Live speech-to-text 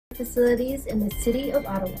facilities in the city of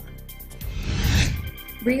Ottawa.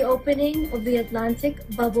 Reopening of the Atlantic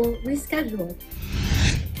bubble rescheduled.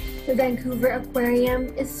 The Vancouver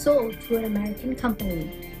Aquarium is sold to an American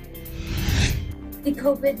company. The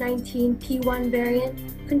COVID-19 P1 variant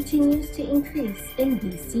continues to increase in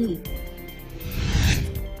BC.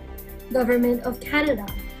 Government of Canada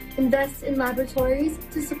invests in laboratories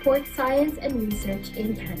to support science and research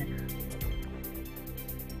in Canada.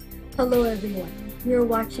 Hello everyone, you're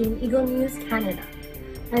watching Eagle News Canada.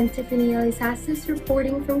 I'm Tiffany Elisasis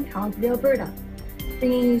reporting from Calgary, Alberta,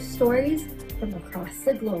 bringing you stories from across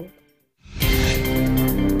the globe.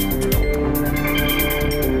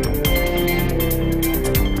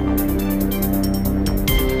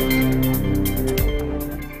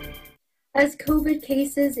 As COVID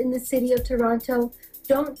cases in the city of Toronto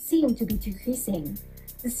don't seem to be decreasing,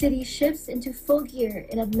 the city shifts into full gear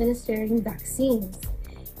in administering vaccines.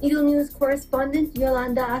 Eagle News correspondent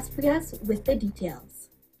Yolanda Asprias with the details.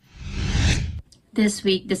 This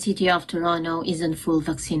week, the City of Toronto is in full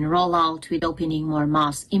vaccine rollout with opening more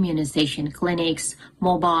mass immunization clinics,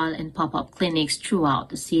 mobile and pop-up clinics throughout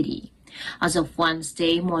the city. As of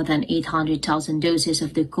Wednesday, more than 800,000 doses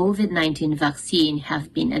of the COVID-19 vaccine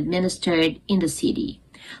have been administered in the city.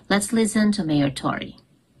 Let's listen to Mayor Tory.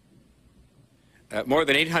 More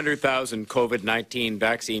than 800,000 COVID-19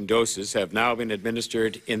 vaccine doses have now been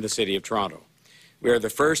administered in the City of Toronto. We are the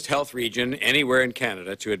first health region anywhere in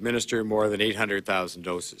Canada to administer more than 800,000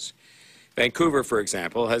 doses. Vancouver, for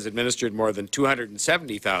example, has administered more than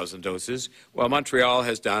 270,000 doses, while Montreal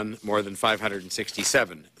has done more than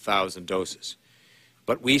 567,000 doses.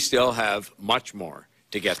 But we still have much more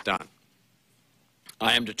to get done.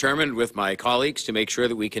 I am determined with my colleagues to make sure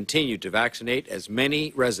that we continue to vaccinate as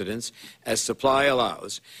many residents as supply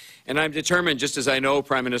allows. And I'm determined, just as I know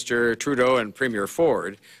Prime Minister Trudeau and Premier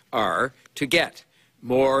Ford are, to get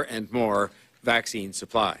more and more vaccine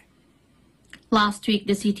supply. Last week,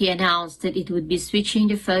 the city announced that it would be switching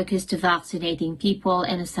the focus to vaccinating people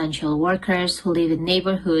and essential workers who live in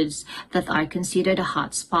neighborhoods that are considered a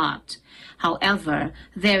hotspot. However,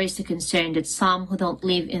 there is a concern that some who don't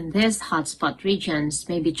live in these hotspot regions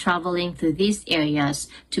may be traveling to these areas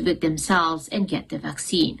to book themselves and get the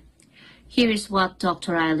vaccine. Here is what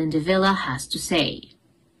Dr. Eileen De Villa has to say.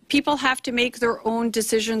 People have to make their own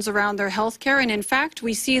decisions around their health care, and in fact,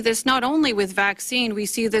 we see this not only with vaccine, we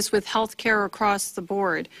see this with health care across the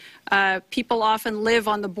board. People often live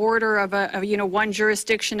on the border of one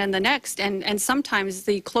jurisdiction and the next, and sometimes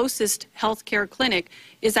the closest health care clinic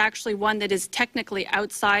is actually one that is technically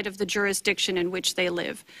outside of the jurisdiction in which they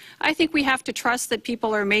live. I think we have to trust that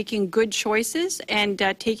people are making good choices and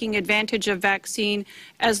taking advantage of vaccine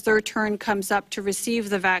as their turn comes up to receive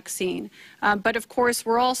the vaccine. But of course,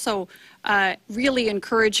 we're also really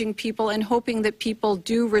encouraging people and hoping that people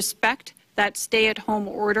do respect that stay-at-home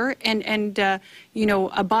order and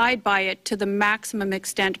abide by it to the maximum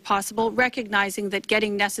extent possible, recognizing that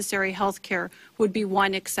getting necessary health care would be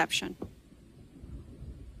one exception.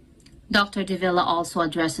 Dr. De Villa also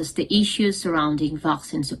addresses the issues surrounding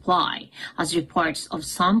vaccine supply, as reports of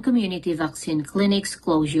some community vaccine clinics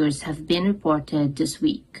closures have been reported this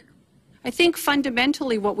week. I think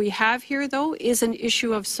fundamentally what we have here, though, is an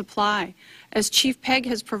issue of supply. As Chief Pegg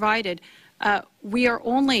has provided, we are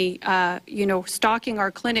only, stocking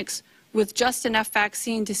our clinics with just enough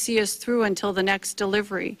vaccine to see us through until the next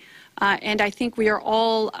delivery. And I think we are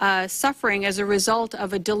all suffering as a result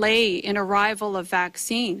of a delay in arrival of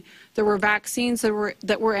vaccine. There were vaccines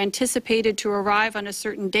that were anticipated to arrive on a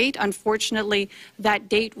certain date. Unfortunately, that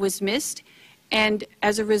date was missed. And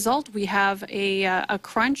as a result, we have a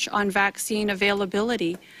crunch on vaccine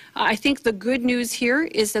availability. I think the good news here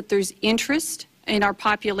is that there's interest in our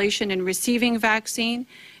population in receiving vaccine,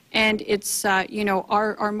 and it's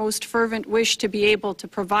our most fervent wish to be able to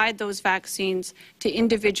provide those vaccines to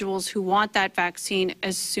individuals who want that vaccine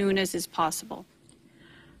as soon as is possible.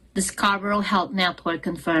 The Scarborough Health Network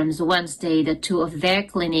confirms Wednesday that 2 of their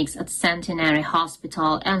clinics at Centenary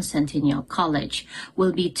Hospital and Centennial College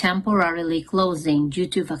will be temporarily closing due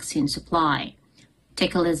to vaccine supply.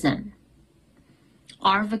 Take a listen.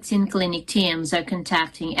 Our vaccine clinic teams are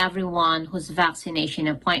contacting everyone whose vaccination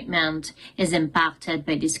appointment is impacted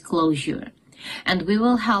by this closure, and we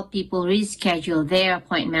will help people reschedule their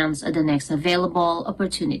appointments at the next available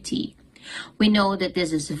opportunity. We know that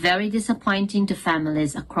this is very disappointing to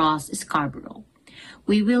families across Scarborough.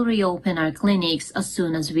 We will reopen our clinics as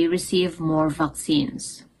soon as we receive more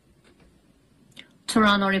vaccines.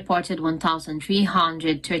 Toronto reported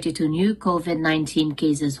 1,332 new COVID-19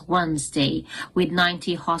 cases Wednesday, with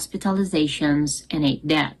 90 hospitalizations and 8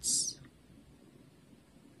 deaths.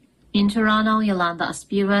 In Toronto, Yolanda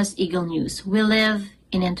Aspiras, Eagle News. We live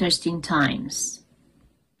in interesting times.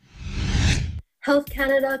 Health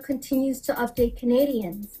Canada continues to update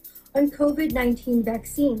Canadians on COVID-19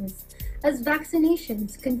 vaccines as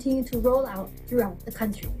vaccinations continue to roll out throughout the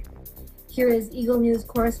country. Here is Eagle News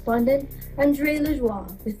correspondent Andre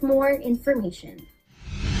Lajoie with more information.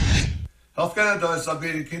 Health Canada is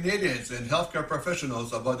updating Canadians and healthcare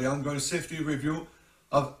professionals about the ongoing safety review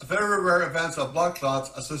of very rare events of blood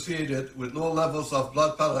clots associated with low levels of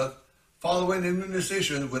blood pellet following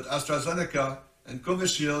immunization with AstraZeneca and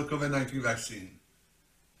Covishield COVID-19 vaccine.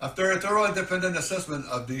 After a thorough independent assessment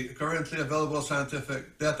of the currently available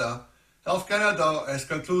scientific data, Health Canada has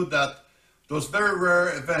concluded that those very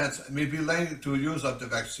rare events may be linked to use of the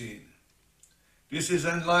vaccine. This is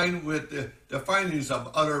in line with the findings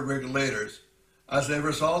of other regulators. As a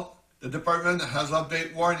result, the department has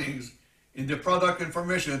updated warnings in the product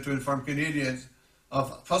information to inform Canadians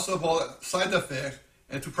of possible side effects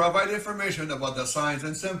and to provide information about the signs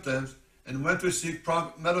and symptoms and when to seek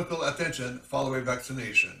prompt medical attention following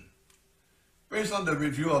vaccination. Based on the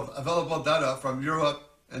review of available data from Europe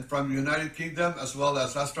and from the United Kingdom as well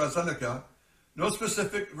as AstraZeneca, no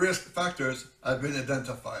specific risk factors have been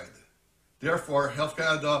identified. Therefore, Health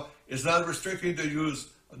Canada is not restricting the use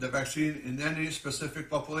of the vaccine in any specific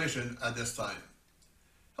population at this time.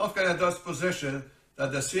 Health Canada's position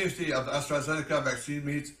that the safety of AstraZeneca vaccine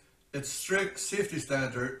meets its strict safety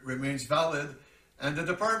standard remains valid, and the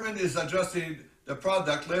department is adjusting the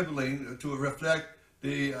product labeling to reflect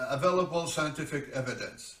the available scientific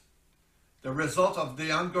evidence. The results of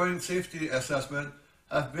the ongoing safety assessment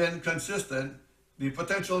have been consistent. The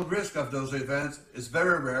potential risk of those events is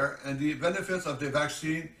very rare, and the benefits of the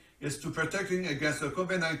vaccine is to protecting against the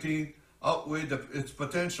COVID-19 outweigh its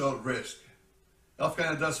potential risk. Health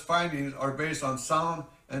Canada's findings are based on sound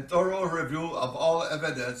and thorough review of all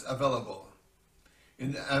evidence available.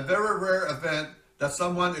 In a very rare event that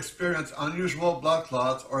someone experienced unusual blood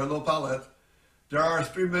clots or low pellet, there are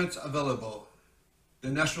treatments available.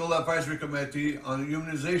 The National Advisory Committee on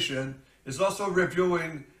Immunization is also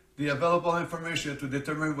reviewing the available information to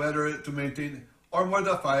determine whether to maintain or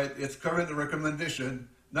modify its current recommendation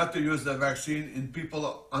not to use the vaccine in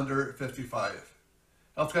people under 55.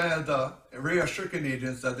 Health Canada reassured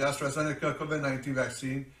Canadians that the AstraZeneca COVID-19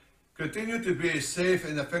 vaccine continue to be safe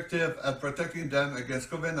and effective at protecting them against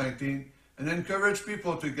COVID-19 and encourage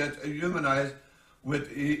people to get immunized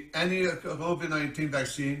with any COVID-19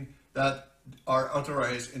 vaccine that are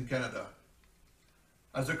authorized in Canada.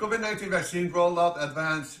 As the COVID-19 vaccine rollout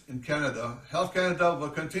advances in Canada, Health Canada will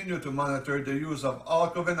continue to monitor the use of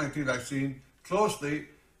all COVID-19 vaccine closely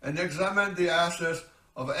and examine the access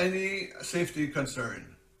of any safety concern.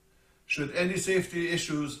 Should any safety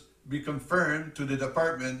issues be confirmed to the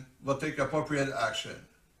department, we'll take appropriate action.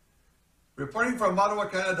 Reporting from Ottawa,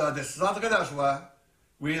 Canada, this is Andre Lajoie.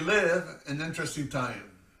 We live in an interesting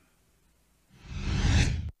time.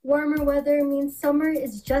 Warmer weather means summer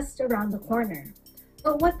is just around the corner.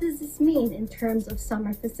 But what does this mean in terms of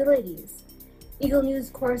summer facilities? Eagle News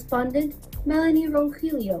correspondent Melanie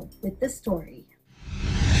Ronquillo with the story.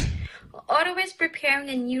 Ottawa is preparing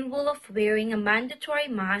a new rule of wearing a mandatory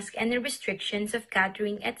mask and the restrictions of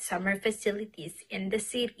gathering at summer facilities in the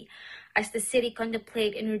city, as the city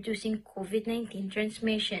contemplates in reducing COVID-19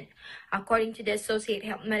 transmission. According to the Associate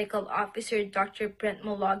Health Medical Officer Dr. Brent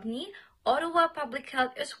Mologny, Ottawa Public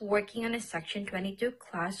Health is working on a Section 22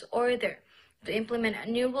 class order to implement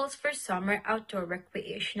new rules for summer outdoor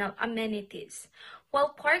recreational amenities.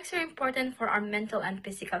 While parks are important for our mental and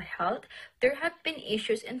physical health, there have been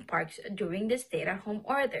issues in parks during the stay-at-home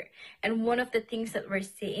order, and one of the things that we're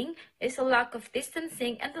seeing is a lack of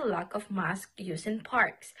distancing and the lack of mask use in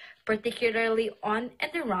parks, particularly on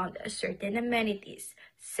and around certain amenities,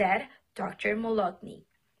 said Dr. Mologny.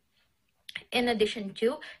 In addition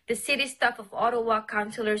to, the city staff of Ottawa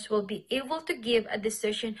councillors will be able to give a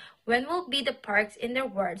decision when will be the parks in their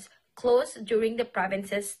wards closed during the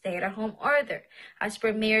province's stay-at-home order. As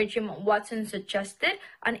per Mayor Jim Watson suggested,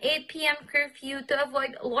 an 8 p.m. curfew to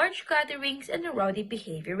avoid large gatherings and rowdy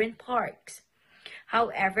behavior in parks.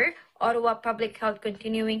 However, Ottawa Public Health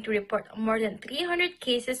continuing to report more than 300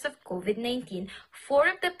 cases of COVID-19 4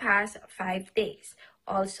 of the past 5 days.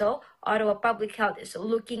 Also, Ottawa Public Health is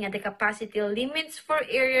looking at the capacity limits for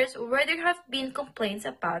areas where there have been complaints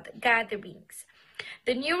about gatherings.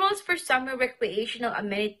 The new rules for summer recreational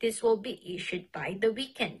amenities will be issued by the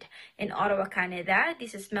weekend. In Ottawa, Canada,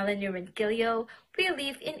 this is Melanie Ronquillo. We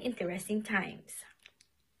live in interesting times.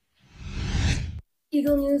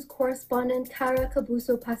 Eagle News correspondent Cara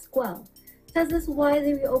Cabuso Pascual tells us why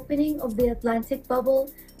the reopening of the Atlantic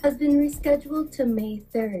bubble has been rescheduled to May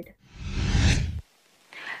 3rd.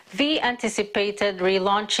 The anticipated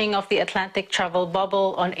relaunching of the Atlantic travel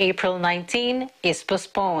bubble on April 19 is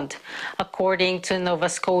postponed, according to Nova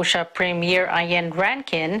Scotia Premier Ian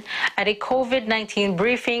Rankin at a COVID-19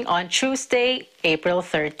 briefing on Tuesday, April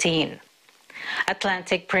 13.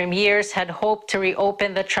 Atlantic premiers had hoped to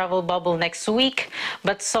reopen the travel bubble next week,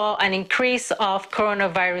 but saw an increase of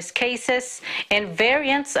coronavirus cases and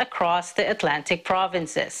variants across the Atlantic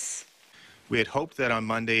provinces. We had hoped that on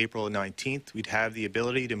Monday, April 19th, we'd have the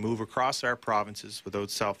ability to move across our provinces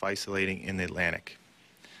without self-isolating in the Atlantic.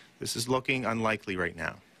 This is looking unlikely right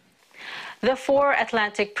now. The four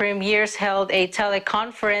Atlantic premiers held a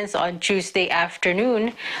teleconference on Tuesday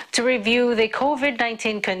afternoon to review the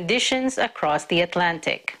COVID-19 conditions across the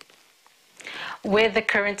Atlantic. With the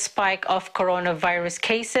current spike of coronavirus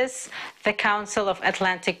cases, the Council of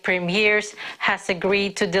Atlantic Premiers has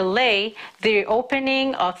agreed to delay the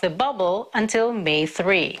opening of the bubble until May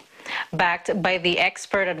 3, backed by the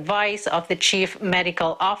expert advice of the Chief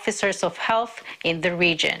Medical Officers of Health in the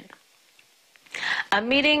region. A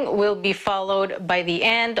meeting will be followed by the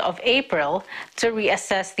end of April to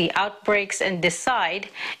reassess the outbreaks and decide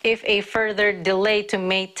if a further delay to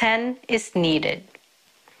May 10 is needed.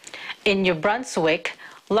 In New Brunswick,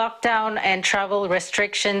 lockdown and travel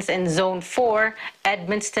restrictions in Zone 4,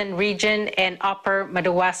 Edmundston Region and Upper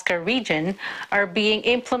Madawaska Region are being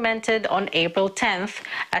implemented on April 10th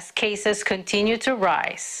as cases continue to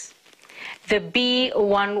rise. The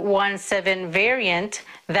B117 variant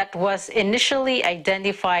that was initially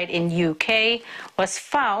identified in UK was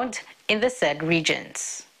found in the said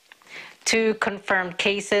regions. 2 confirmed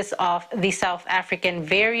cases of the South African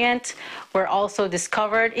variant were also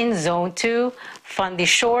discovered in Zone 2, Fundy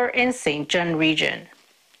Shore in St. John region.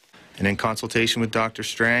 And in consultation with Dr.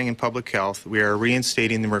 Strang and Public Health, we are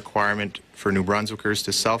reinstating the requirement for New Brunswickers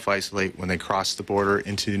to self-isolate when they cross the border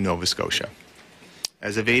into Nova Scotia.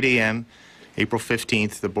 As of 8 a.m., April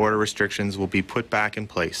 15th, the border restrictions will be put back in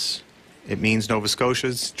place. It means Nova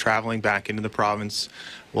Scotians traveling back into the province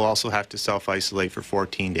will also have to self-isolate for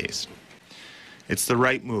 14 days. It's the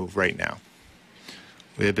right move right now.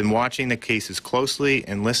 We have been watching the cases closely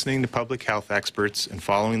and listening to public health experts and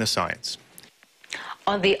following the science.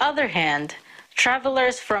 On the other hand,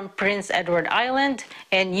 travelers from Prince Edward Island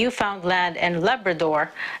and Newfoundland and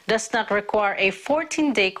Labrador does not require a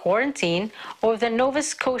 14-day quarantine or the Nova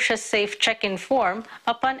Scotia Safe Check-in form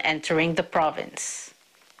upon entering the province.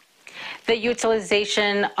 The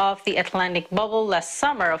utilization of the Atlantic bubble last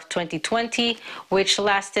summer of 2020, which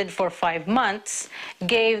lasted for 5 months,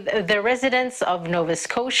 gave the residents of Nova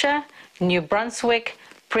Scotia, New Brunswick,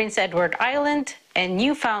 Prince Edward Island, and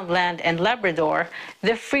Newfoundland and Labrador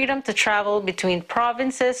the freedom to travel between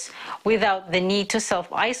provinces without the need to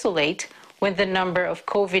self-isolate when the number of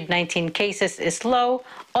COVID-19 cases is low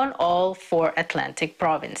on all 4 Atlantic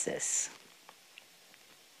provinces.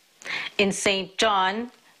 In St.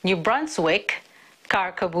 John, New Brunswick,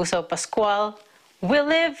 Car Cabuso Pascual, we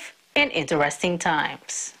live in interesting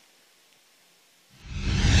times.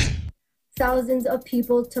 Thousands of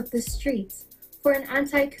people took the streets for an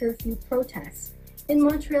anti-curfew protest in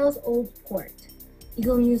Montreal's Old Port.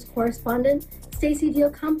 Eagle News correspondent Stacey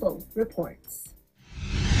Diocampo reports.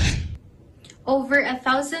 Over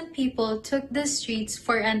 1,000 people took the streets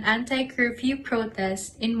for an anti-curfew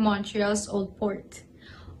protest in Montreal's Old Port.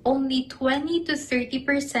 Only 20 to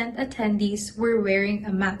 30% attendees were wearing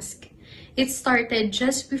a mask. It started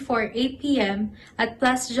just before 8 p.m. at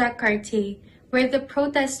Place Jacques-Cartier, where the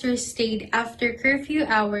protesters stayed after curfew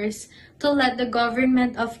hours to let the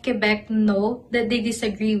government of Quebec know that they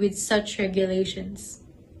disagree with such regulations.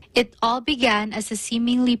 It all began as a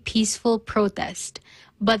seemingly peaceful protest,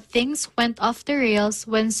 but things went off the rails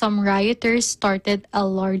when some rioters started a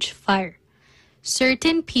large fire.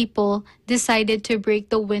 Certain people decided to break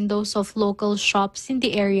the windows of local shops in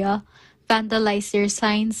the area, vandalize their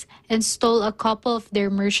signs, and stole a couple of their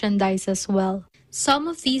merchandise as well. Some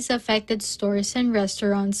of these affected stores and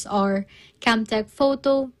restaurants are Camtech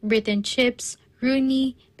Photo, Britain Chips,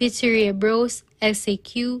 Rooney, Pizzeria Bros,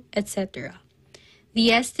 SAQ, etc.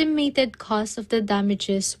 The estimated cost of the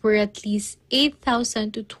damages were at least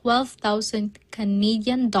 8,000 to 12,000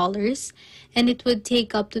 Canadian dollars, and it would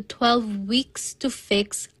take up to 12 weeks to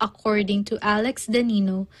fix, according to Alex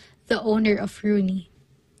Danino, the owner of Rooney.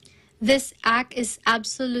 This act is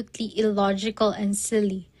absolutely illogical and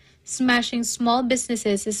silly. Smashing small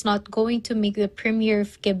businesses is not going to make the Premier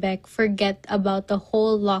of Quebec forget about the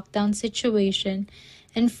whole lockdown situation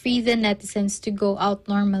and free the netizens to go out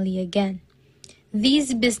normally again.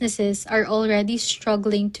 These businesses are already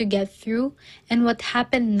struggling to get through, and what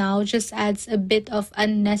happened now just adds a bit of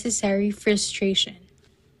unnecessary frustration.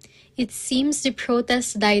 It seems the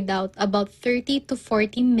protest died out about 30 to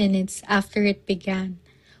 40 minutes after it began,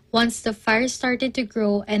 once the fire started to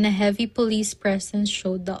grow and a heavy police presence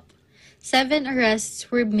showed up. 7 arrests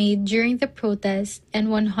were made during the protest and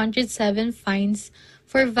 107 fines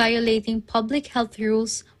for violating public health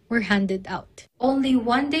rules were handed out. Only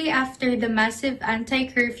one day after the massive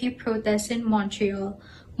anti-curfew protests in Montreal,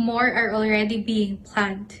 more are already being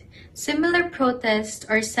planned. Similar protests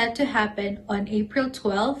are set to happen on April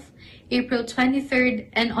 12th, April 23rd,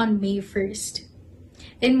 and on May 1st.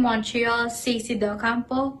 In Montreal, Stacey Del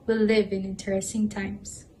Campo will live in interesting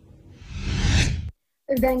times.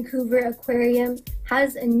 The Vancouver Aquarium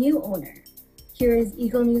has a new owner. Here is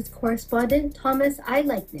Eagle News correspondent Thomas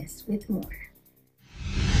Eyelikeness with more.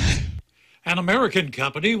 An American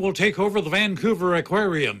company will take over the Vancouver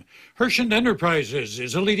Aquarium. Herschend Enterprises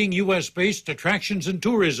is a leading U.S.-based attractions and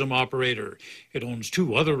tourism operator. It owns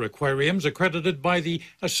 2 other aquariums accredited by the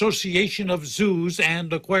Association of Zoos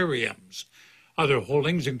and Aquariums. Other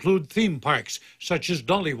holdings include theme parks such as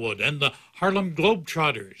Dollywood and the Harlem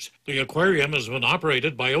Globetrotters. The aquarium has been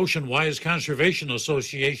operated by Oceanwise Conservation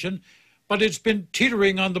Association, but it's been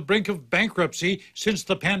teetering on the brink of bankruptcy since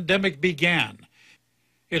the pandemic began.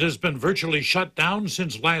 It has been virtually shut down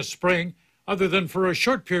since last spring, other than for a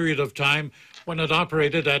short period of time when it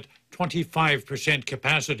operated at 25%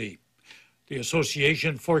 capacity. The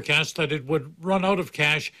association forecast that it would run out of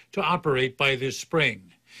cash to operate by this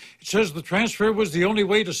spring. It says the transfer was the only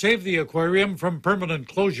way to save the aquarium from permanent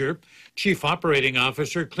closure. Chief Operating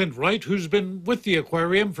Officer Clint Wright, who's been with the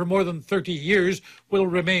aquarium for more than 30 years, will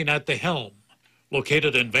remain at the helm.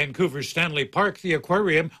 Located in Vancouver's Stanley Park, the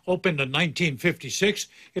aquarium opened in 1956.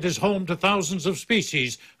 It is home to thousands of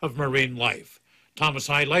species of marine life. Thomas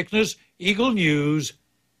Eyelikeness, Eagle News.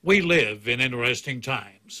 We live in interesting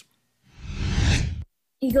times.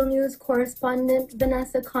 Eagle News correspondent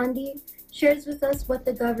Vanessa Condi shares with us what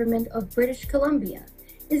the government of British Columbia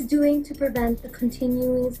is doing to prevent the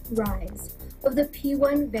continuing rise of the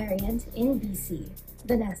P1 variant in BC.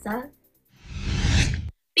 Vanessa?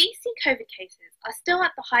 BC COVID cases are still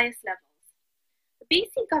at the highest levels. The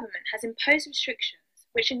BC government has imposed restrictions,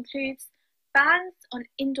 which includes bans on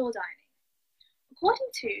indoor dining. According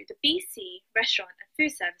to the BC Restaurant and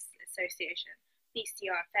Food Services Association,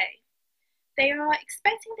 BCRFA, they are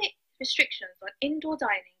expecting the restrictions on indoor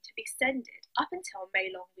dining to be extended up until May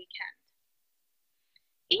long weekend.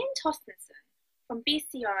 Ian Tostenson from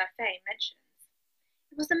BCRFA mentions,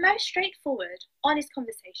 it was the most straightforward, honest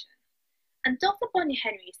conversation. And Dr. Bonnie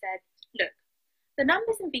Henry said, look, the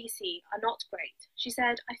numbers in BC are not great. She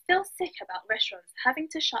said, I feel sick about restaurants having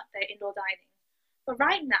to shut their indoor dining. But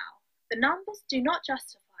right now, the numbers do not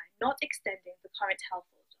justify not extending the current health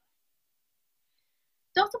order.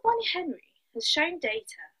 Dr. Bonnie Henry has shown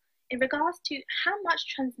data in regards to how much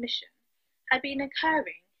transmission had been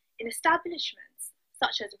occurring in establishments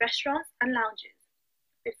such as restaurants and lounges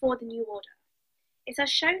before the new order. It has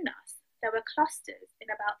shown us there were clusters in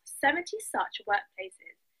about 70 such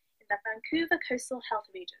workplaces in the Vancouver Coastal Health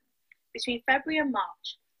Region between February and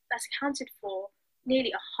March that accounted for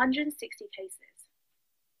nearly 160 cases.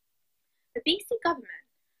 The BC government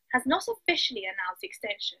has not officially announced the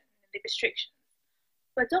extension of the restrictions,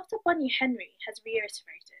 but Dr. Bonnie Henry has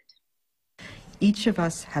reiterated. Each of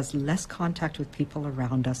us has less contact with people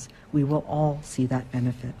around us. We will all see that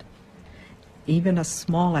benefit. Even a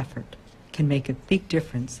small effort can make a big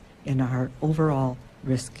difference in our overall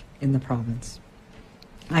risk in the province.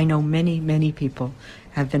 I know many people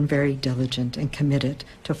have been very diligent and committed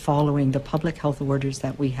to following the public health orders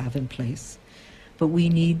that we have in place. But we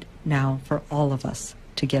need now for all of us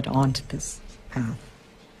to get onto this path.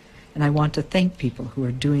 And I want to thank people who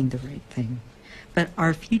are doing the right thing. But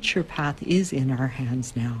our future path is in our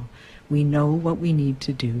hands now. We know what we need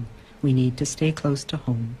to do. We need to stay close to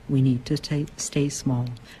home. We need to stay small.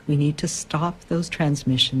 We need to stop those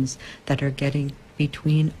transmissions that are getting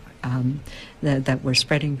between, that we're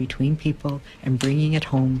spreading between people and bringing it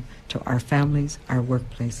home to our families, our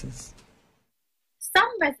workplaces. Some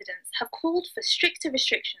residents have called for stricter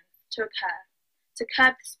restrictions to occur to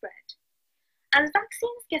curb the spread. As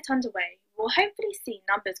vaccines get underway, we'll hopefully see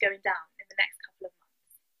numbers going down in the next couple of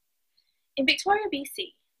months. In Victoria,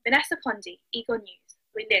 BC, Vanessa Condi, Eagle News.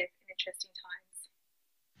 We live in interesting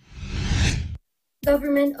times.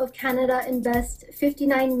 Government of Canada invests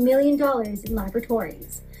 $59 million in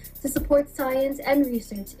laboratories to support science and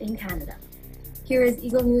research in Canada. Here is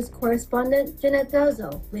Eagle News correspondent Jeanette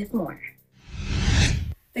Gauzo with more.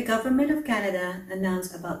 The Government of Canada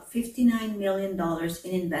announced about $59 million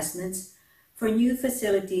in investments for new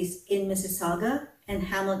facilities in Mississauga and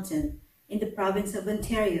Hamilton in the province of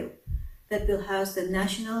Ontario, that will house the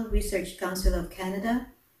National Research Council of Canada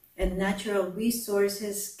and Natural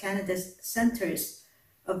Resources Canada's Centres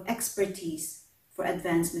of Expertise for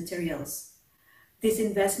Advanced Materials. This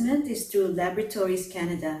investment is through Laboratories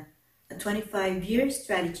Canada, a 25-year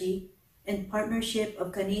strategy and partnership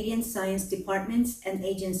of Canadian science departments and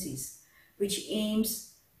agencies, which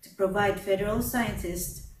aims to provide federal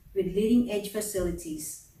scientists with leading-edge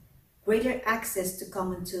facilities, greater access to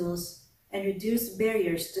common tools, and reduce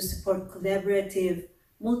barriers to support collaborative,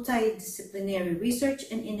 multidisciplinary research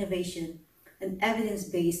and innovation and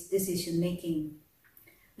evidence-based decision-making.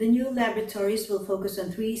 The new laboratories will focus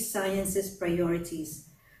on 3 sciences priorities: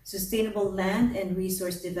 sustainable land and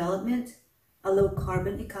resource development, a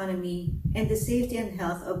low-carbon economy, and the safety and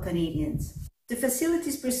health of Canadians. The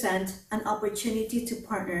facilities present an opportunity to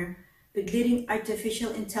partner with leading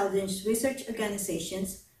artificial intelligence research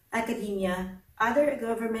organizations, academia, other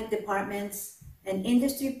government departments, and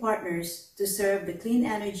industry partners to serve the clean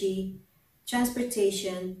energy,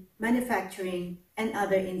 transportation, manufacturing, and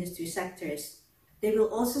other industry sectors. They will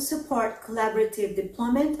also support collaborative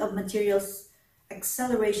deployment of materials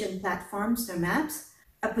acceleration platforms, or MAPS,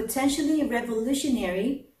 a potentially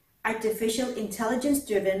revolutionary, artificial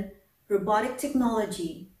intelligence-driven robotic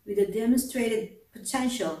technology with a demonstrated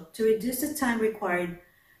potential to reduce the time required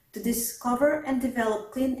to discover and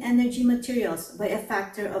develop clean energy materials by a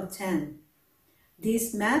factor of 10.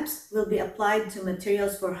 These MAPS will be applied to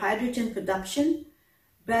materials for hydrogen production,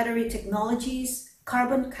 battery technologies,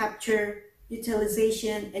 carbon capture,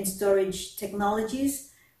 utilization and storage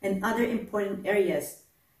technologies, and other important areas,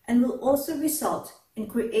 and will also result in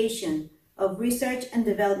creation of research and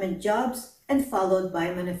development jobs and followed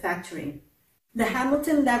by manufacturing. The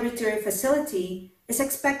Hamilton Laboratory facility is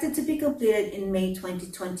expected to be completed in May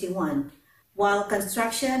 2021, while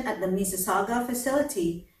construction at the Mississauga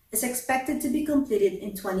facility is expected to be completed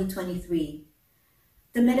in 2023.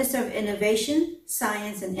 The Minister of Innovation,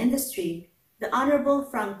 Science and Industry, the Honorable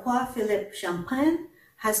François-Philippe Champagne,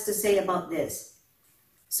 has to say about this.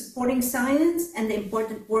 Supporting science and the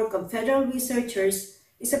important work of federal researchers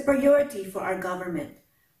is a priority for our government.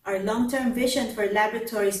 Our long-term vision for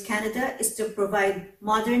Laboratories Canada is to provide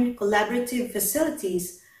modern, collaborative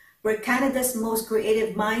facilities where Canada's most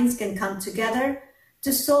creative minds can come together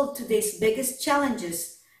to solve today's biggest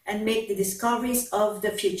challenges and make the discoveries of the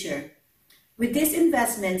future. With these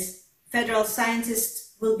investments, federal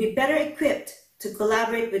scientists will be better equipped to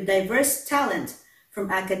collaborate with diverse talent from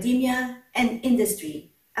academia and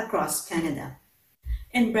industry across Canada.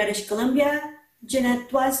 In British Columbia, Jeanette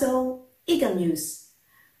Doiseau, Eagle News.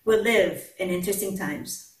 We live in interesting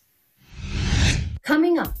times.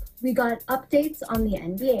 Coming up, we got updates on the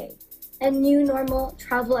NBA and new normal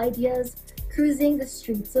travel ideas cruising the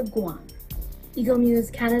streets of Guam. Eagle News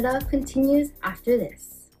Canada continues after this.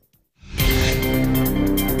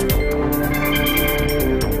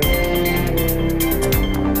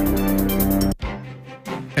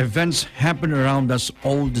 Events happen around us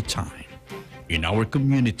all the time, in our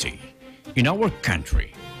community, in our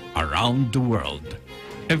country, around the world.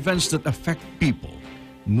 Events that affect people,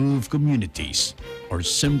 move communities, or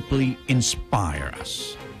simply inspire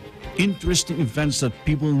us. Interesting events that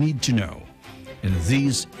people need to know. In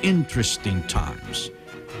these interesting times,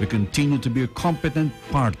 we continue to be a competent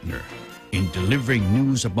partner in delivering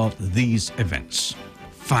news about these events.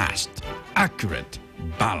 Fast, accurate,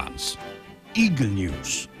 balanced. Eagle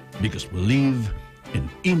News, because we live in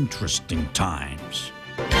interesting times.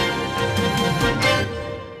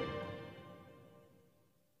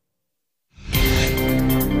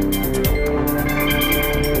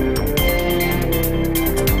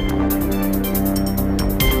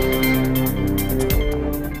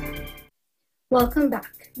 Welcome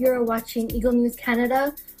back. You're watching Eagle News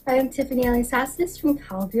Canada. I am Tiffany Alisasis from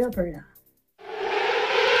Calgary, Alberta.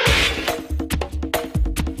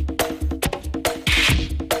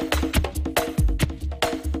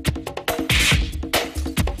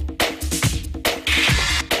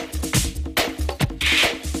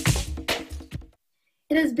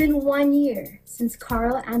 It has been 1 year since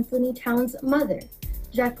Karl Anthony Towns' mother,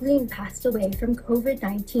 Jacqueline, passed away from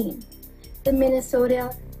COVID-19. The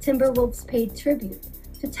Minnesota Timberwolves paid tribute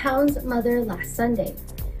to Towns' mother last Sunday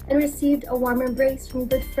and received a warm embrace from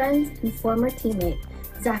good friends and former teammate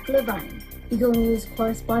Zach Levine. Eagle News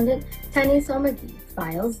correspondent Tani Somagi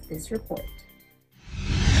files this report.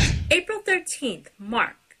 April 13th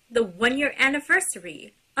marked the 1-year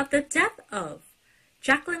anniversary of the death of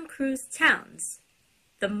Jacqueline Cruz Towns,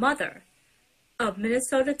 the mother of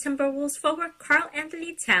Minnesota Timberwolves forward Karl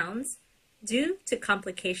Anthony Towns, due to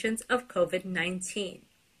complications of COVID-19.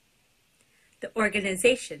 The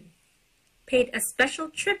organization paid a special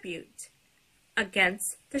tribute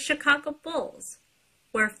against the Chicago Bulls,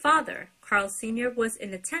 where father Carl Sr. was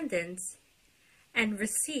in attendance and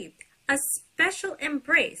received a special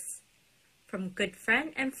embrace from good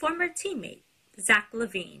friend and former teammate Zach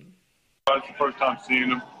LaVine. It's the first time seeing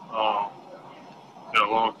him in a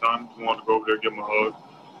long time. Just wanted to go over there, give him a hug.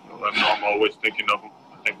 Let him know I'm always thinking of him.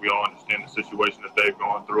 I think we all understand the situation that they've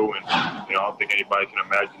gone through, and I don't think anybody can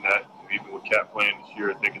imagine that. Even with Cat playing this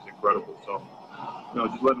year, I think it's incredible. So,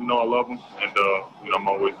 just let him know I love him, and I'm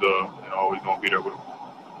always always gonna be there with him.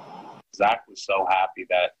 Zach was so happy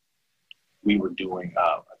that we were doing.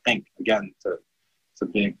 I think again, it's a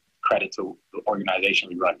big credit to the organization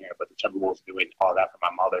we run here, but the Timberwolves doing all that for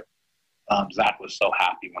my mother. Zach was so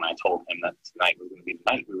happy when I told him that tonight was going to be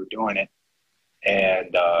the night we were doing it.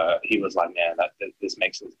 And he was like, man, this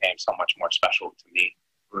makes this game so much more special to me,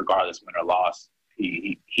 regardless win or loss.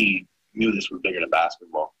 He knew this was bigger than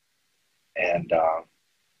basketball. And,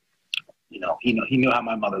 he knew how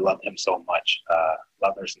my mother loved him so much,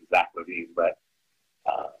 loved her since Zach LaVine. But,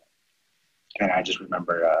 and I just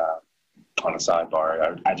remember, on a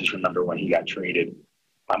sidebar, I just remember when he got traded,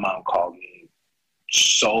 my mom called me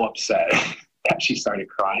so upset that she started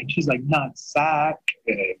crying. She's like, not Zach.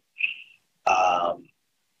 And,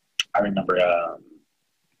 I remember how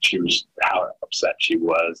upset she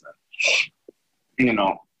was, and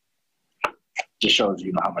just shows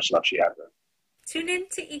how much love she had for him. Tune in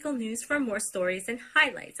to Eagle News for more stories and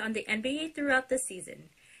highlights on the NBA throughout the season.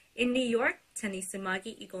 In New York, Tani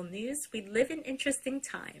Sumagi, Eagle News, we live in interesting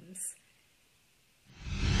times.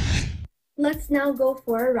 Let's now go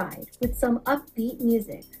for a ride with some upbeat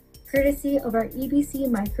music, courtesy of our EBC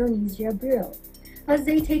Micronesia Bureau, as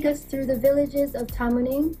they take us through the villages of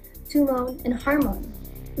Tamuning, Tumon, and Harmon,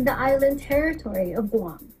 in the island territory of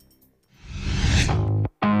Guam.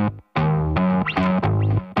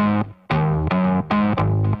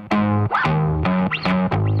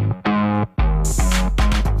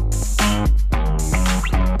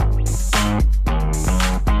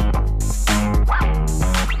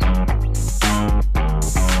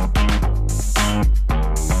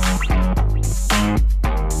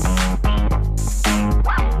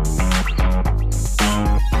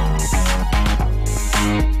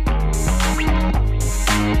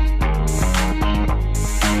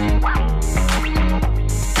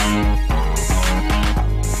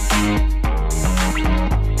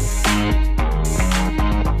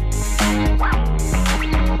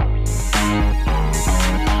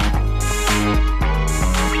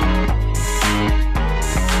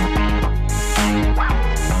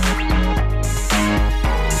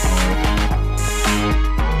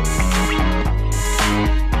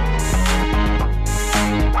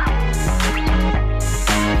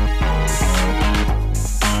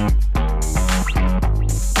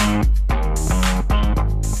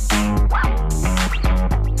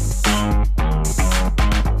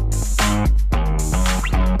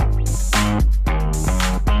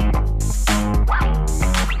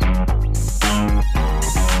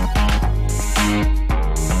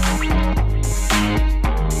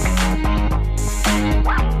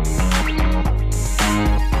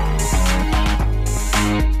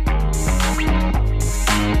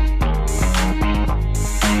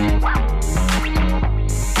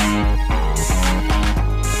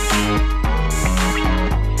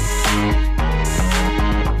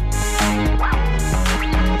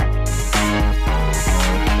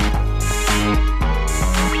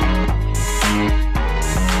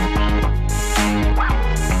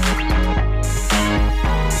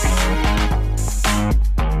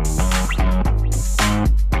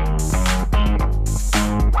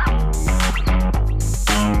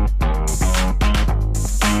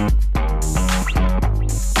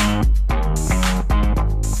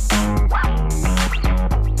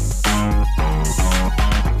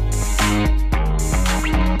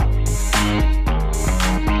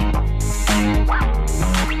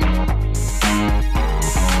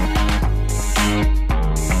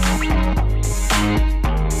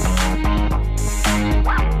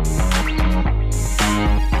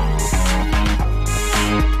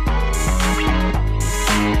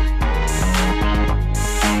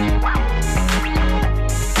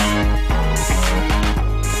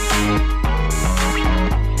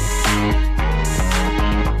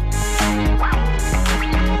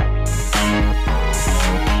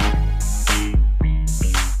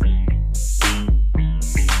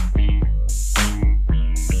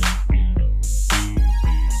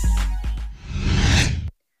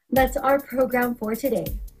 That's our program for today.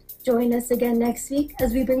 Join us again next week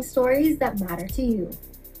as we bring stories that matter to you.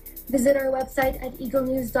 Visit our website at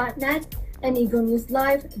eaglenews.net and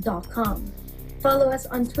eaglenewslive.com. Follow us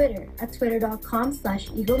on Twitter at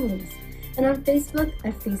twitter.com/EagleNews and on Facebook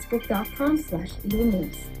at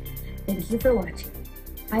facebook.com/EagleNews. Thank you for watching.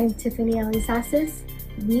 I am Tiffany Alisasis.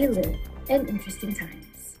 We live in interesting times.